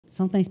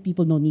sometimes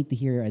people don't need to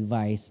hear your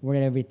advice,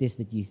 whatever it is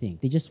that you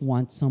think. They just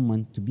want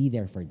someone to be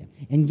there for them.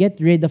 And get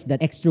rid of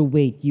that extra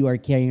weight you are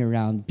carrying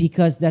around,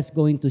 because that's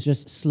going to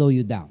just slow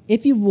you down.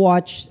 If you've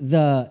watched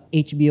the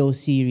HBO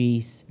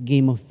series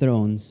Game of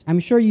Thrones, I'm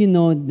sure you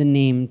know the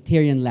name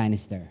Tyrion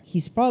Lannister.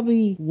 He's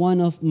probably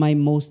one of my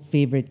most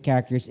favorite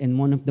characters and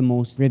one of the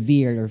most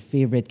revered or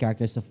favorite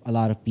characters of a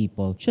lot of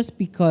people, just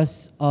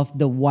because of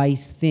the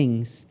wise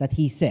things that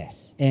he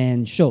says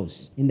and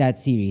shows in that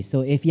series.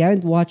 So if you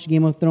haven't watched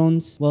Game of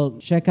Thrones, well,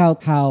 check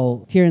out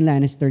how Tyrion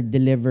Lannister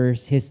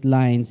delivers his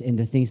lines and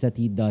the things that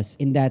he does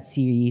in that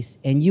series,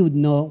 and you would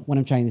know what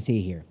I'm trying to say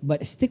here.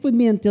 But stick with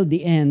me until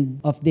the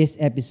end of this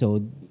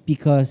episode,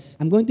 because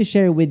I'm going to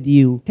share with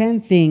you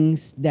 10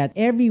 things that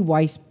every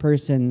wise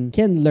person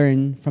can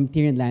learn from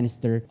Tyrion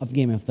Lannister of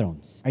Game of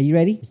Thrones. Are you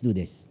ready? Let's do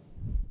this.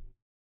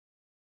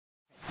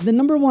 The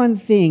number one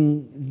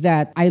thing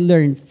that I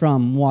learned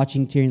from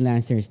watching Tyrion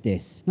Lannister is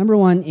this. Number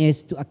one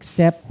is to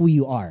accept who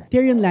you are.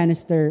 Tyrion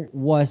Lannister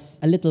was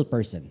a little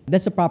person.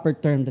 That's a proper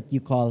term that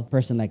you call a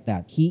person like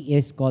that. He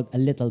is called a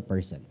little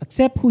person.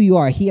 Accept who you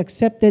are. He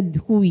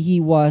accepted who he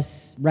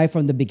was right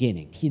from the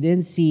beginning. He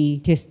didn't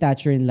see his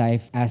stature in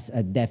life as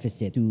a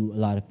deficit to a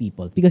lot of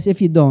people. Because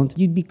if you don't,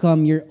 you'd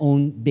become your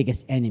own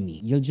biggest enemy.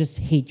 You'll just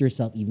hate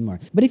yourself even more.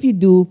 But if you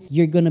do,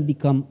 you're gonna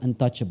become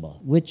untouchable,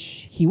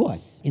 which he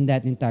was in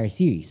that entire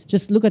series.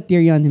 Just look at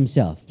Tyrion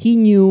himself. He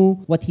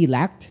knew what he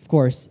lacked, of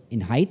course,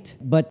 in height,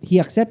 but he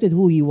accepted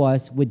who he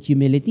was with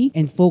humility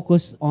and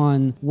focused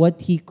on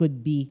what he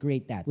could be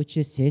great at, which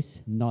is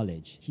his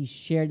knowledge. He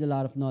shared a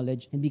lot of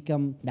knowledge and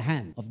become the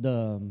hand of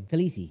the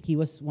Khaleesi. He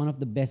was one of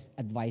the best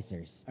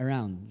advisors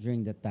around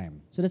during that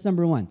time. So that's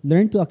number one.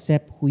 Learn to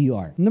accept who you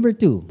are. Number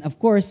two, of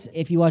course,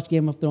 if you watch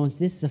Game of Thrones,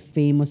 this is a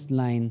famous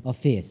line of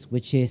his,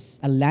 which is,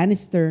 a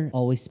Lannister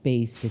always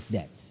pays his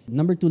debts.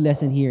 Number two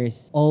lesson here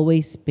is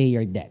always pay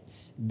your debts.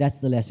 That's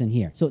the lesson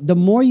here. So the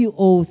more you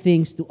owe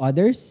things to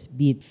others,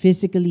 be it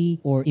physically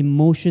or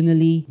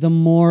emotionally, the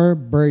more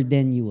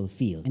burden you will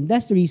feel. And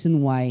that's the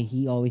reason why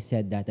he always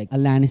said that, like, a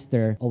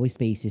Lannister always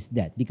pays his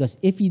debt. Because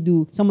if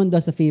someone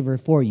does a favor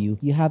for you,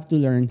 you have to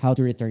learn how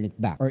to return it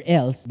back. Or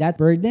else, that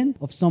burden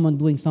of someone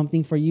doing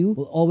something for you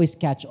will always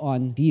catch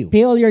on to you.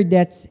 Pay all your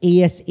debts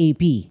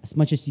ASAP, as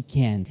much as you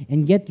can,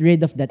 and get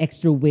rid of that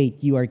extra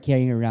weight you are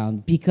carrying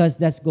around, because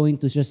that's going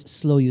to just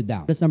slow you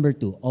down. That's number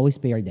two. Always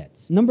pay your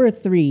debts. Number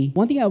three,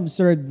 one thing I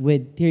observed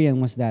with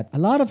Tyrion was that a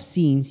lot of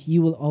scenes,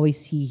 you will always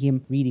see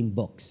him reading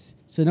books.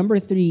 So number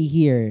three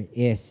here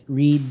is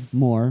read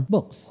more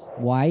books.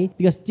 Why?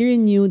 Because Tyrion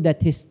knew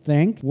that his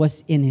strength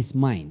was in his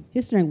mind.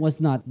 His strength was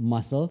not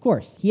muscle. Of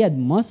course, he had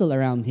muscle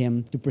around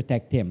him to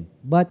protect him.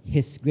 But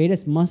his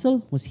greatest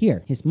muscle was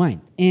here, his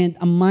mind. And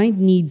a mind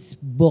needs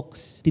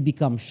books to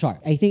become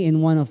sharp. I think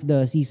in one of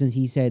the seasons,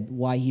 he said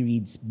why he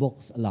reads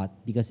books a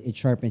lot, because it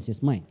sharpens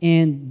his mind.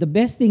 And the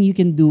best thing you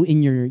can do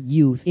in your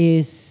youth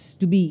is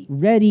to be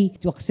ready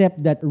to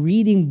accept that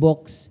reading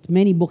books, as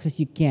many books as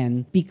you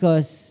can,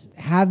 because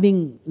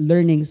having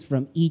learnings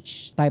from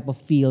each type of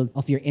field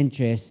of your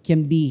interest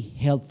can be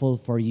helpful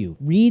for you.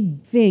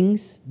 Read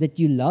things that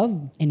you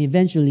love, and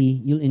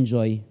eventually you'll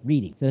enjoy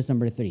reading. So that's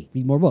number three.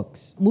 Read more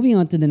books. Moving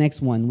on to the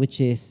next one,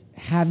 which is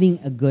having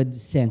a good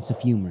sense of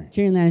humor.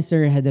 Tyrion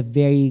Lannister had a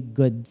very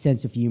good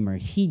sense of humor.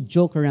 He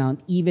joked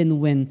around even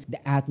when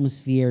the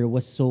atmosphere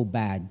was so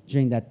bad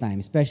during that time.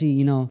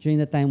 Especially, during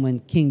the time when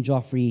King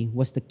Joffrey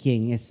was the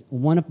king, is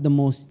one of the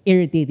most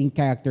irritating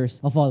characters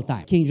of all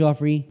time. King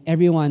Joffrey,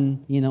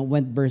 everyone,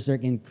 went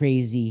berserk and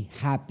crazy,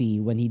 happy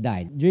when he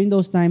died. During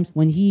those times,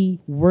 when he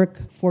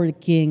worked for the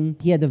king,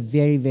 he had a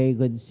very, very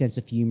good sense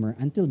of humor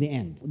until the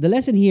end. The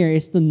lesson here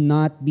is to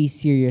not be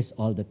serious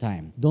all the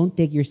time. Don't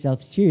take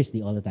yourself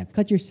seriously all the time.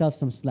 Cut yourself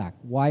some slack.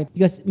 Why?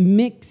 Because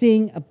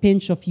mixing a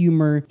pinch of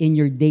humor in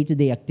your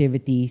day-to-day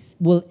activities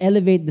will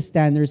elevate the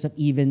standards of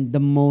even the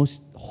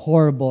most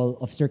horrible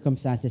of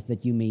circumstances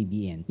that you may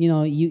be in.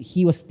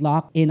 He was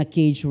locked in a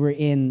cage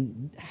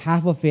wherein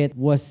half of it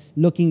was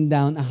looking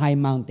down a high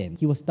mountain.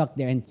 He was stuck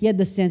there, and he had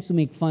the sense to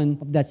make fun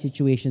of that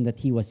situation that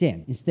he was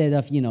in. Instead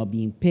of,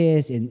 being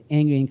pissed and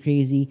angry and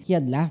crazy, he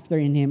had laughter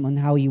in him on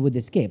how he would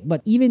escape.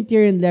 But even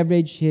Tyrion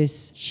leveraged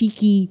his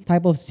cheeky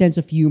type of sense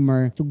of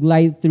humor to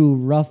glide through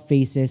rough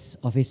phases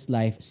of his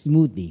life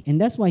smoothly. And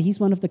that's why he's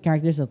one of the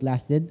characters that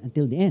lasted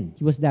until the end.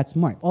 He was that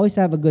smart. Always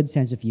have a good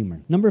sense of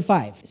humor. Number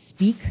five,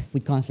 speak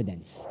with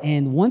confidence.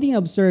 And one thing I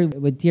observed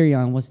with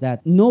Tyrion was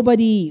that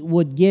nobody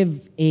would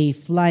give a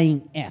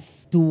flying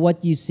F to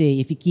what you say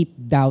if you keep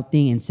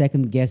doubting and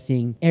second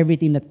guessing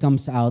everything that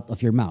comes out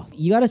of your mouth.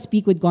 You gotta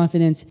speak with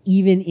confidence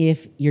even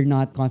if you're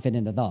not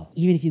confident at all.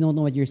 Even if you don't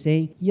know what you're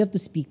saying, you have to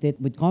speak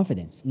it with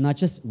confidence. Not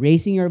just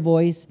raising your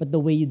voice, but the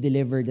way you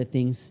deliver the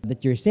things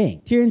that you're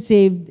saying. Tyrion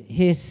saved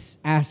his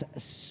ass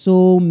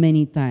so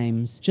many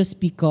times just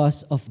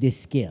because of this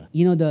skill.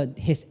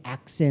 His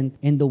accent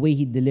and the way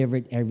he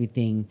delivered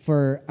everything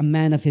for a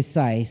man of his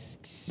size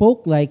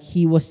spoke like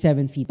he was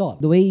 7 feet tall.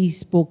 The way he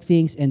spoke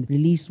things and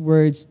released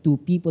words to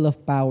people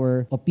of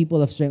power or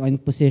people of strength or in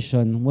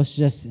position was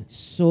just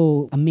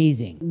so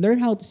amazing. Learn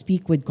how to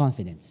speak with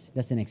confidence.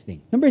 That's the next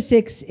thing. Number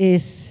 6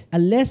 is a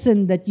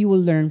lesson that you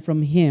will learn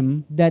from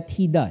him that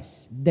he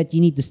does, that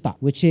you need to stop,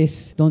 which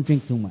is don't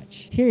drink too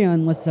much.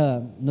 Tyrion was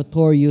a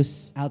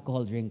notorious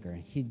alcohol drinker.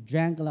 He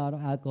drank a lot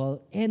of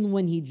alcohol, and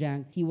when he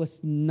drank, he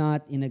was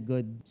not in a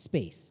good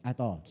space at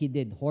all. He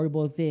did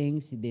horrible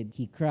things.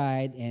 He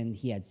cried, and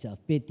he had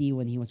self-pity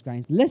when he was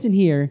crying. The lesson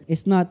here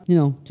is not,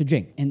 to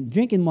drink, and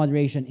drink in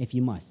moderation if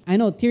you must. I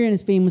know Tyrion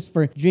is famous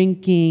for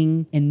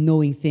drinking and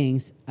knowing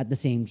things at the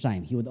same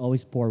time. He would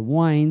always pour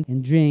wine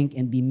and drink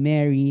and be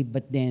merry,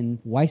 but then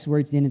wise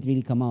words didn't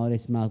really come out of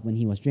his mouth when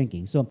he was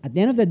drinking. So at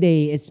the end of the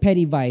day, it's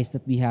petty vice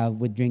that we have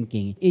with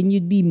drinking, and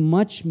you'd be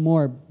much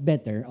more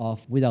better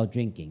off without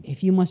drinking.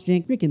 If you must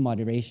drink, drink in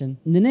moderation.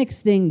 And the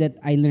next thing that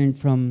I learned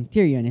from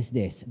Tyrion is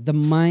this: the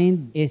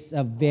mind is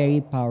a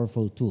very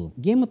powerful tool.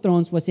 Game of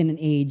Thrones was in an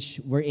age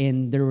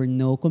wherein there were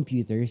no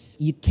computers.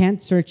 You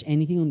can't search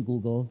anything on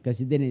Google because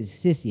it didn't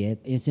exist yet.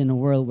 It's in a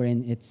world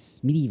wherein it's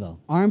medieval.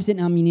 Arms and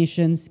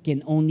ammunitions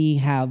can only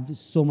have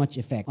so much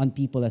effect on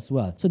people as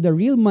well. So the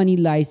real money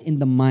lies in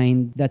the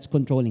mind that's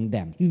controlling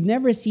them. You've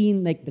never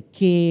seen like the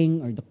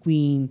king or the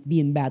queen be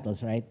in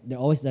battles, right? They're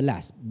always the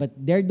last, but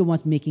they're the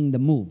ones making the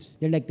moves.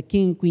 They're like the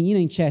king and queen,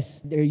 in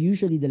chess, they're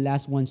usually the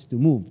last ones to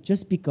move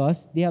just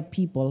because they have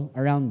people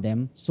around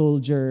them,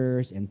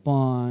 soldiers and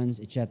pawns,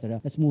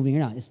 etc. that's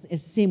moving around. It's the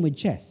same with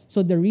chess.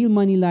 So the real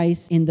money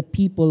lies in the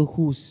people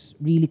who's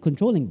really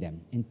controlling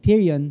them. And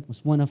Tyrion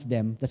was one of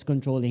them that's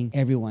controlling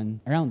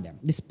everyone around them.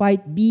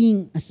 Despite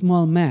being a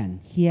small man,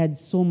 he had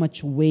so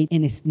much weight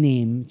in his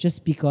name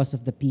just because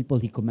of the people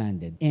he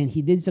commanded. And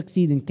he did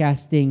succeed in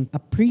casting a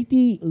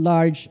pretty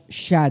large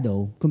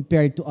shadow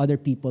compared to other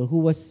people who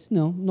was,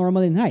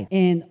 normal in height.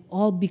 And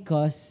all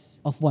because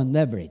of one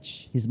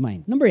leverage, his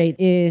mind. Number 8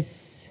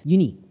 is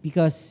unique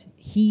because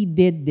he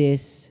did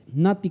this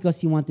not because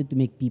he wanted to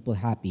make people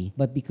happy,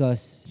 but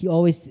because he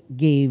always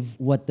gave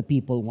what the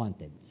people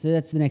wanted. So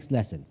that's the next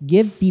lesson.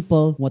 Give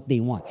people what they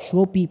want.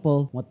 Show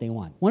people what they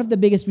want. One of the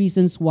biggest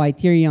reasons why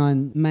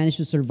Tyrion managed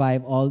to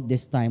survive all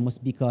this time was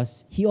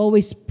because he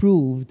always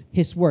proved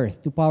his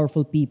worth to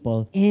powerful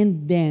people,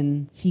 and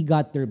then he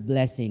got their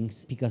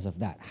blessings because of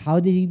that. How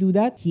did he do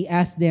that? He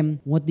asked them,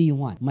 "What do you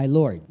want? My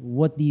lord,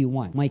 what do you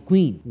want? My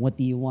queen, what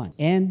do you want?"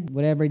 And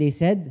whatever they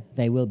said,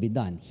 they will be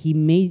done. He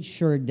made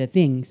sure that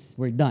things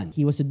were done.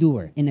 He was a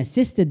doer and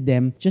assisted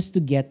them just to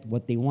get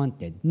what they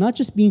wanted. Not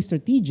just being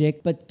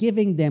strategic, but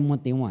giving them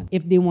what they want.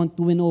 If they want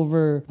to win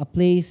over a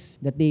place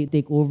that they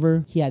take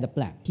over, he had a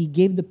plan. He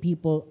gave the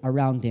people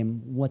around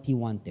him what he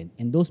wanted.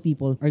 And those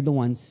people are the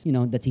ones,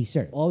 that he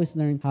served. Always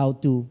learn how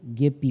to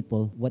give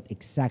people what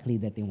exactly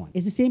that they want.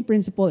 It's the same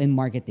principle in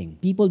marketing.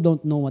 People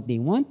don't know what they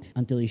want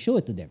until you show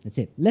it to them. That's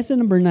it. Lesson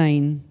number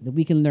 9 that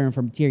we can learn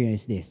from Tyrion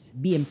is this: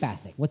 be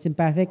empathic. What's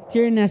empathic?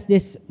 Tyrion has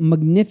this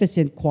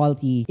magnificent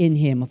quality in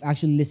him of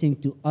actually listening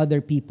to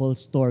other people's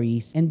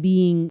stories and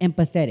being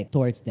empathetic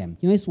towards them.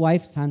 His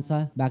wife,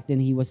 Sansa, back then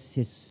he was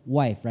his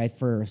wife, right,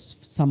 for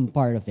some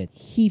part of it.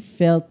 He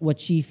felt what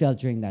she felt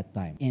during that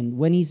time. And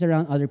when he's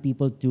around other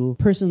people to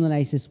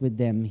personalize this with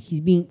them,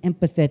 he's being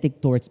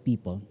empathetic towards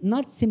people,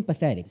 not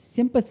sympathetic.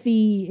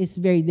 Sympathy is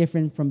very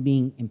different from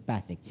being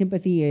empathic.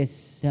 Sympathy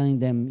is telling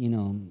them,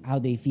 how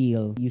they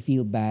feel. You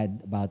feel bad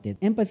about it.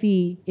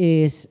 Empathy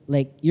is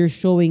like you're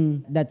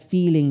showing that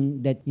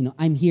feeling that,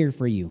 I'm here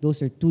for you.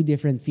 Those are two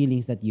different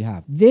feelings that you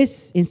have.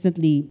 This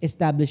instantly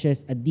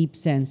establishes a deep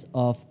sense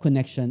of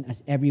connection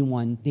as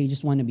everyone, they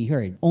just want to be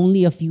heard.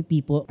 Only a few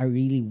people are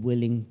really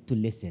willing to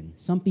listen.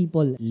 Some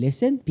people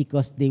listen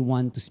because they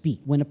want to speak.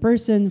 When a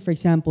person, for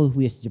example,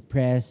 who is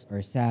depressed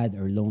or sad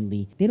or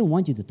lonely, they don't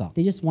want you to talk.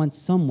 They just want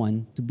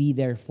someone to be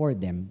there for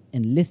them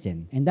and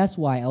listen. And that's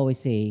why I always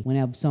say, when I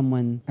have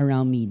someone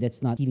around me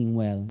that's not feeling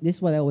well, this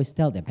is what I always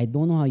tell them. I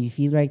don't know how you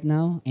feel right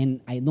now,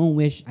 and I don't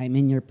wish I'm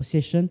in your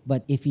position,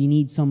 but if you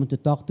need someone to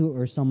talk to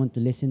or someone to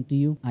listen to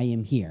you, I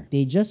am here.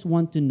 They just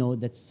want to know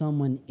that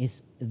someone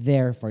is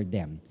there for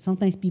them.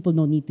 Sometimes people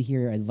don't need to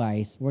hear your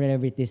advice,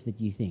 whatever it is that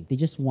you think. They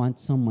just want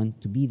someone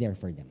to be there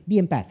for them. Be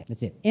empathic.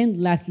 That's it.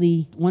 And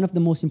lastly, one of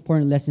the most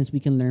important lessons we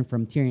can learn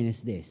from Tyrion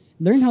is this: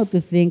 learn how to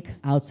think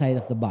outside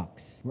of the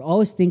box. We're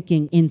always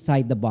thinking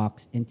inside the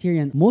box, and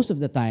Tyrion, most of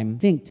the time,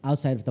 think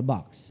outside of the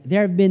box.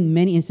 There have been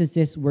many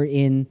instances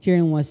wherein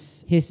Tyrion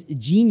was his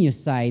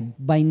genius side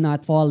by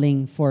not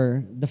falling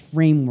for the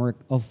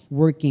framework of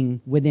working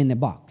within a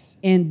box.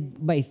 And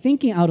by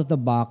thinking out of the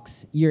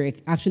box, you're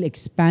actually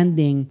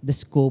expanding the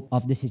scope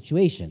of the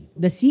situation.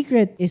 The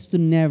secret is to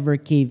never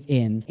cave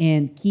in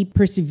and keep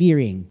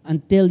persevering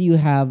until you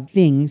have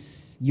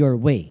things your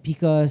way.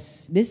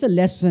 Because this is a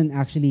lesson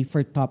actually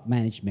for top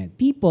management.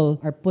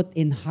 People are put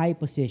in high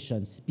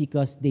positions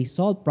because they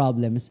solve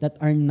problems that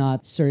are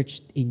not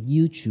searched in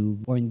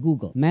YouTube or in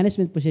Google.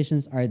 Management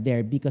positions are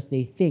there because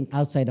they think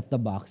outside of the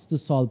box to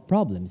solve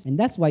problems. And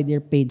that's why they're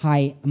paid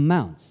high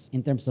amounts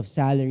in terms of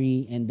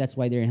salary, and that's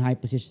why they're in high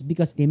positions,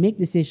 because they make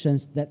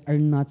decisions that are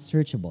not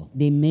searchable.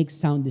 They make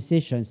sound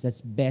decisions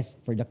that's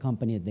best for the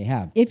company that they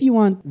have. If you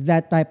want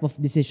that type of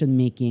decision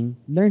making,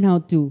 learn how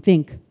to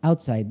think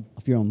outside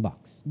of your own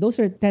box. Those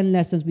are 10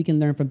 lessons we can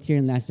learn from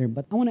Tyrion Lannister,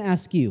 but I want to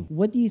ask you,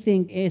 what do you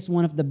think is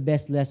one of the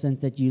best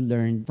lessons that you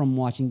learned from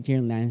watching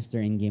Tyrion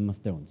Lannister in Game of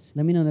Thrones?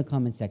 Let me know in the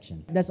comment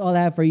section. That's all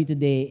I have for you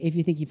today. If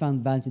you think you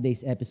found value in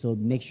today's episode,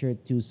 make sure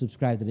to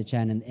subscribe to the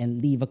channel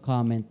and leave a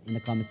comment in the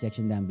comment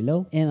section down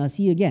below. And I'll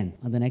see you again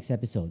on the next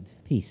episode.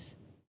 Peace.